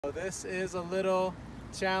So this is a little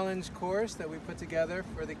challenge course that we put together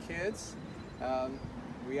for the kids.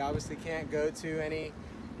 We obviously can't go to any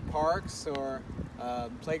parks or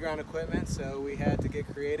playground equipment, so we had to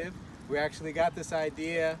get creative. We actually got this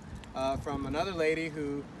idea from another lady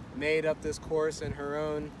who made up this course in her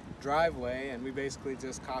own driveway, and we basically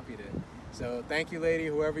just copied it. So thank you, lady,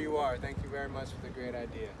 whoever you are. Thank you very much for the great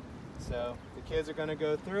idea. So the kids are going to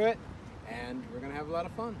go through it, and we're going to have a lot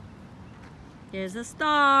of fun. Here's the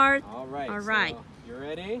start. All right. So you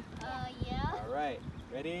ready? Yeah. All right.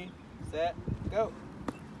 Ready, set, go.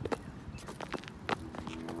 There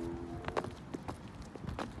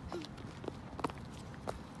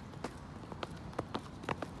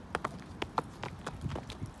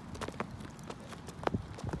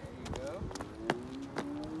you go.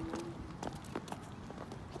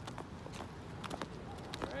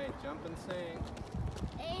 All right, jump and sing.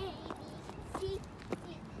 A, B, C, D,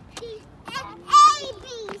 E, F, A, B,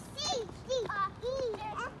 C, D, E, F,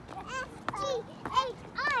 G, H,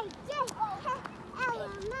 I, J, K, L,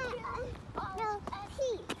 M, N,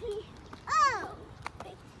 P, O,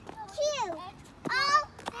 Q, R,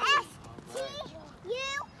 S, T, U,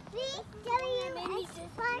 V, W, X,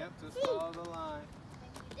 Y, Yep, Z. just follow the line.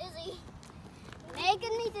 Dizzy.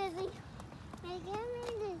 Making me dizzy. Making me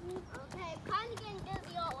dizzy. Okay, kind of getting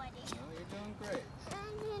dizzy already. No, you're doing great. I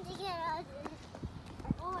need to get out of this.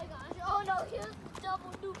 Oh my gosh. Oh no, here's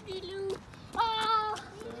double doopy-doo. Oh!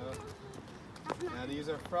 So, now these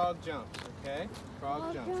are frog jumps, okay?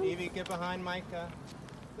 Frog jumps. Evie, get behind Micah.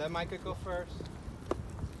 Let Micah go first.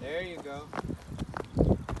 There you go.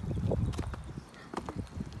 Good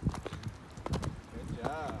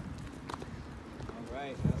job. All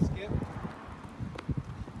right, now skip.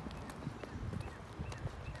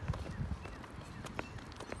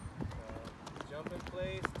 So, jump in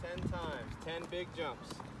place 10 times. 10 big jumps.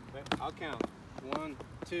 Wait, I'll count. 1,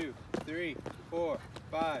 2, 3, 4,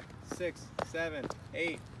 5, 6, 7,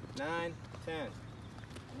 8, 9, 10.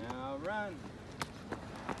 Now run.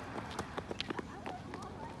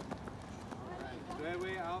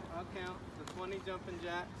 Wait, I'll count the 20 jumping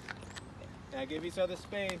jacks. Now give each other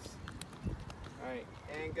space. Alright,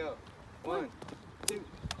 and go. 1, 2,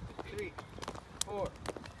 3, 4,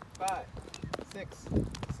 5, 6,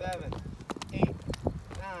 7, 8, 9,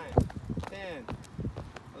 10,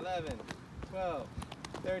 11, 12,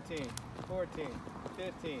 13, 14,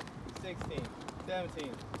 15, 16,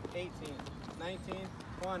 17, 18, 19,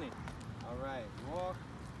 20. Alright, walk.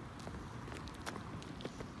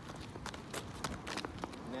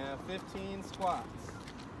 Now 15 squats.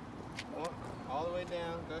 All the way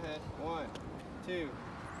down. Go ahead. 1, 2,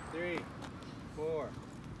 3, 4,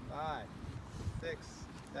 5, 6,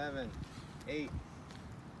 7, 8,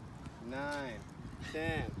 9,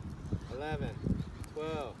 10, 11,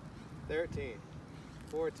 12, 13,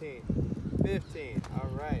 14, 15. All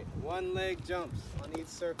right. One leg jumps on each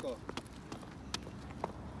circle.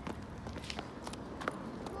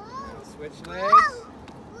 Now switch legs.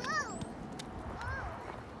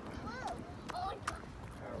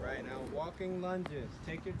 All right. Now walking lunges.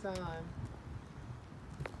 Take your time.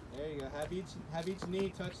 There you go. Have each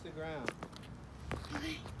knee touch the ground.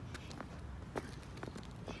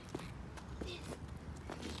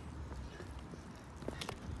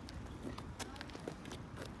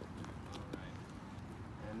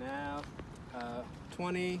 Now,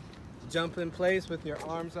 20, jump in place with your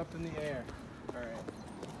arms up in the air. All right.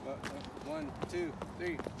 1, 2,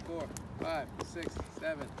 3, 4, 5, 6,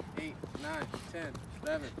 7, 8, 9, 10,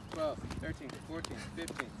 11, 12, 13, 14,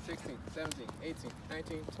 15, 16, 17, 18,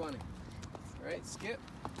 19, 20. All right, skip.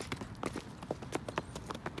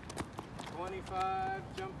 25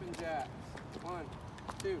 jumping jacks. 1,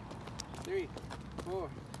 2, 3, 4,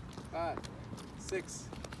 5, 6,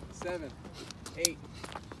 7, 8,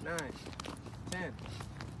 9, 10,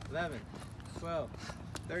 11, 12,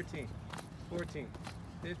 13, 14,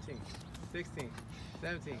 15, 16,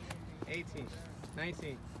 17, 18,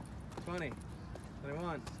 19, 20,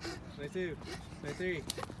 21, 22, 23,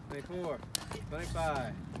 24,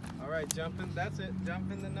 25. All right, jumping. That's it.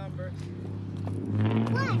 Jump in the numbers.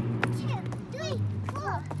 1, 2, 3,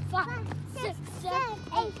 4, 5, 6, 7,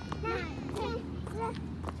 8, 9, 10, 11, 12.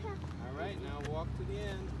 All right, now walk to the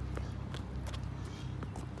end.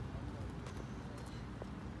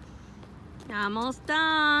 Almost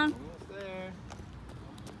done. Almost there.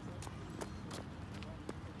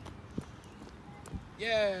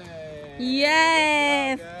 Yay!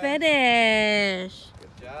 Yay! Good job, guys. Finish.